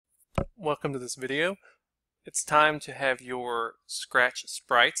welcome to this video. It's time to have your Scratch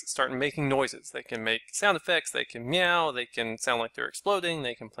sprites start making noises. They can make sound effects, they can meow, they can sound like they're exploding,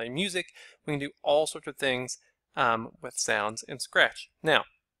 they can play music. We can do all sorts of things with sounds in Scratch. Now,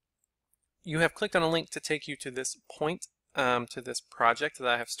 you have clicked on a link to take you to this point, to this project that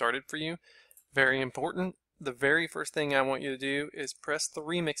I have started for you. Very important. The very first thing I want you to do is press the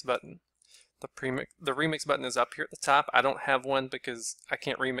remix button. The remix button is up here at the top. I don't have one because I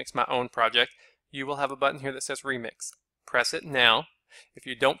can't remix my own project. You will have a button here that says remix. Press it now. If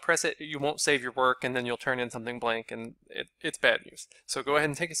you don't press it, you won't save your work and then you'll turn in something blank and it's bad news. So go ahead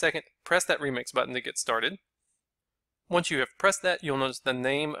and take a second, press that remix button to get started. Once you have pressed that, you'll notice the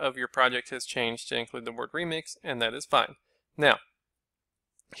name of your project has changed to include the word remix, and that is fine. Now,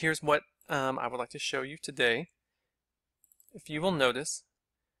 here's what I would like to show you today. If you will notice,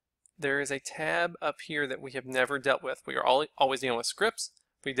 there is a tab up here that we have never dealt with. We are always dealing with scripts.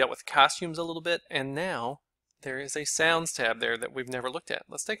 We dealt with costumes a little bit, and now there is a sounds tab there that we've never looked at.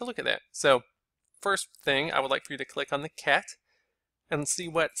 Let's take a look at that. So, first thing, I would like for you to click on the cat and see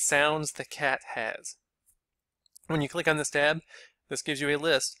what sounds the cat has. When you click on this tab, this gives you a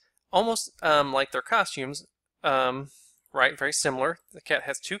list, almost like their costumes, right? Very similar. The cat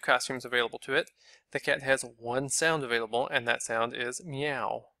has 2 costumes available to it. The cat has 1 sound available, and that sound is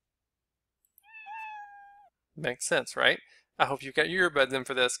meow. Makes sense, right? I hope you've got your earbuds in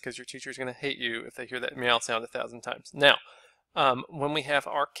for this because your teacher's going to hate you if they hear that meow sound 1,000 times. Now, when we have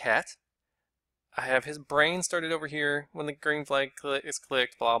our cat, I have his brain started over here. When the green flag is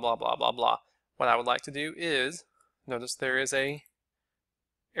clicked, blah, blah, blah, blah, blah. What I would like to do is, notice there is a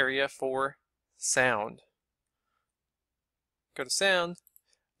area for sound. Go to sound.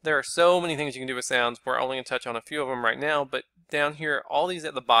 There are so many things you can do with sounds. We're only going to touch on a few of them right now, but down here, all these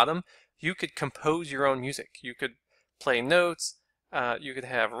at the bottom, you could compose your own music. You could play notes, you could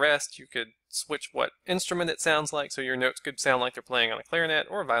have rest, you could switch what instrument it sounds like, so your notes could sound like they're playing on a clarinet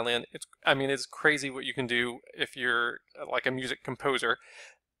or a violin. It's crazy what you can do if you're like a music composer.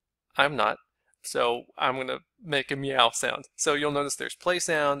 I'm not, so I'm going to make a meow sound. So you'll notice there's play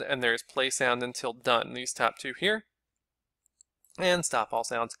sound and there's play sound until done. These top 2 here. And stop all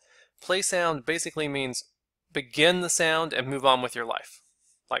sounds. Play sound basically means begin the sound and move on with your life.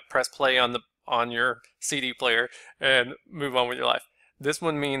 Like press play on your CD player and move on with your life. This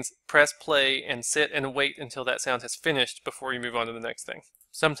one means press play and sit and wait until that sound has finished before you move on to the next thing.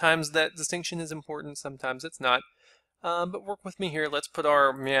 Sometimes that distinction is important, sometimes it's not. But work with me here. Let's put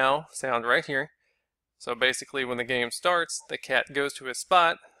our meow sound right here. So basically when the game starts, the cat goes to his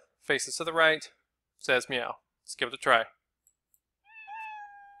spot, faces to the right, says meow. Let's give it a try.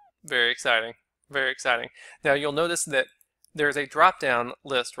 Very exciting. Very exciting. Now you'll notice that there's a drop-down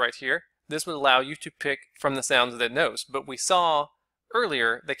list right here. This would allow you to pick from the sounds that it knows. But we saw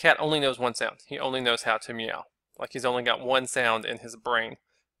earlier the cat only knows 1 sound. He only knows how to meow. Like he's only got 1 sound in his brain.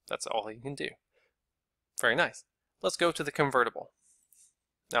 That's all he can do. Very nice. Let's go to the convertible.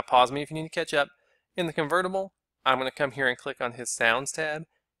 Now pause me if you need to catch up. In the convertible, I'm going to come here and click on his sounds tab.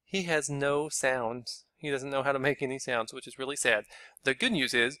 He has no sounds. He doesn't know how to make any sounds, which is really sad. The good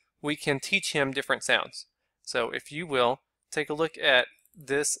news is we can teach him different sounds. So if you will, take a look at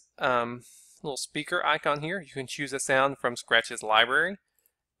this little speaker icon here. You can choose a sound from Scratch's library.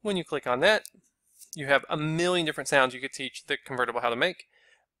 When you click on that, you have a million different sounds you could teach the convertible how to make.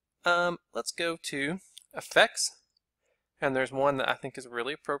 Let's go to Effects. And there's one that I think is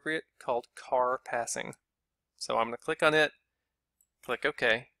really appropriate called Car Passing. So I'm going to click on it, click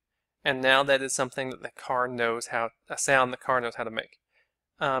OK. And now that is something that the car knows how, a sound the car knows how to make.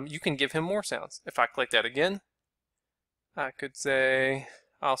 You can give him more sounds. If I click that again, I could say,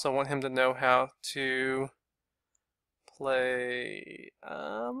 I also want him to know how to play,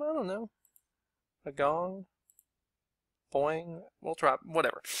 I don't know, a gong, boing, we'll try,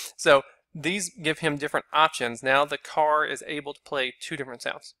 whatever. So these give him different options. Now the car is able to play 2 different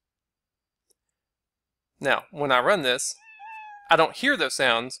sounds. Now, when I run this, I don't hear those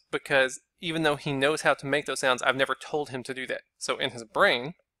sounds because even though he knows how to make those sounds, I've never told him to do that. So in his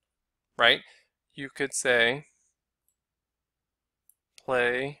brain, right, you could say,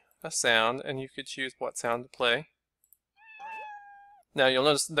 play a sound, and you could choose what sound to play. Now you'll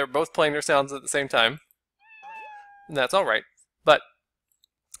notice they're both playing their sounds at the same time. And that's alright, but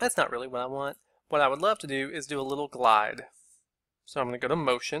that's not really what I want. What I would love to do is do a little glide. So I'm going to go to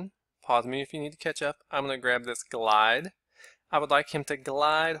Motion. Pause me if you need to catch up. I'm going to grab this glide. I would like him to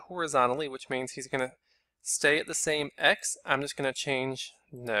glide horizontally, which means he's going to stay at the same X. I'm just going to change,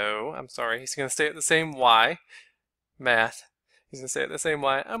 no, I'm sorry, he's going to stay at the same Y. Math. He's going to stay at the same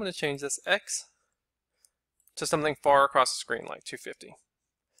Y. I'm going to change this X to something far across the screen, like 250.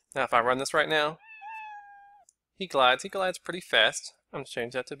 Now if I run this right now, he glides pretty fast. I'm going to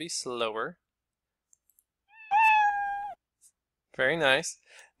change that to be slower. Very nice.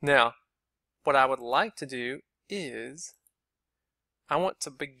 Now, what I would like to do is, I want to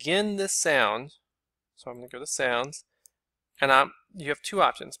begin this sound. So I'm going to go to sounds, and you have two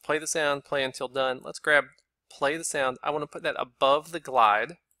options: play the sound, play until done. Let's grab play the sound. I want to put that above the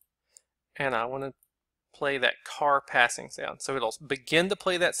glide, and I want to play that car passing sound. So it'll begin to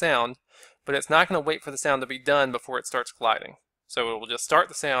play that sound, but it's not going to wait for the sound to be done before it starts gliding. So it will just start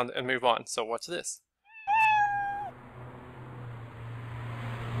the sound and move on. So watch this.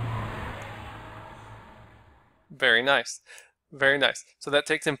 Very nice. Very nice. So that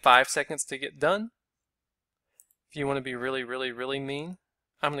takes him 5 seconds to get done. If you want to be really, really, really mean,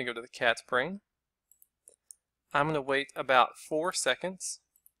 I'm going to go to the cat's brain. I'm going to wait about 4 seconds.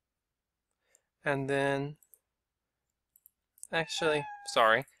 And then, actually,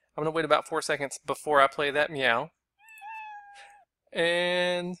 sorry. I'm going to wait about 4 seconds before I play that meow.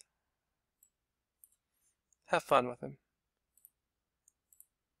 And have fun with him.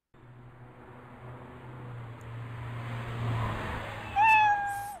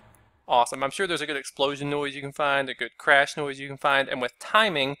 Awesome. I'm sure there's a good explosion noise you can find, a good crash noise you can find, and with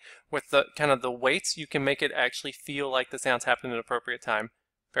timing, with the kind of the weights, you can make it actually feel like the sound's happening at an appropriate time.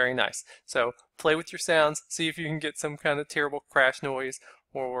 Very nice. So play with your sounds, see if you can get some kind of terrible crash noise,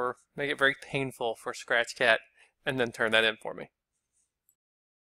 or make it very painful for Scratch Cat, and then turn that in for me.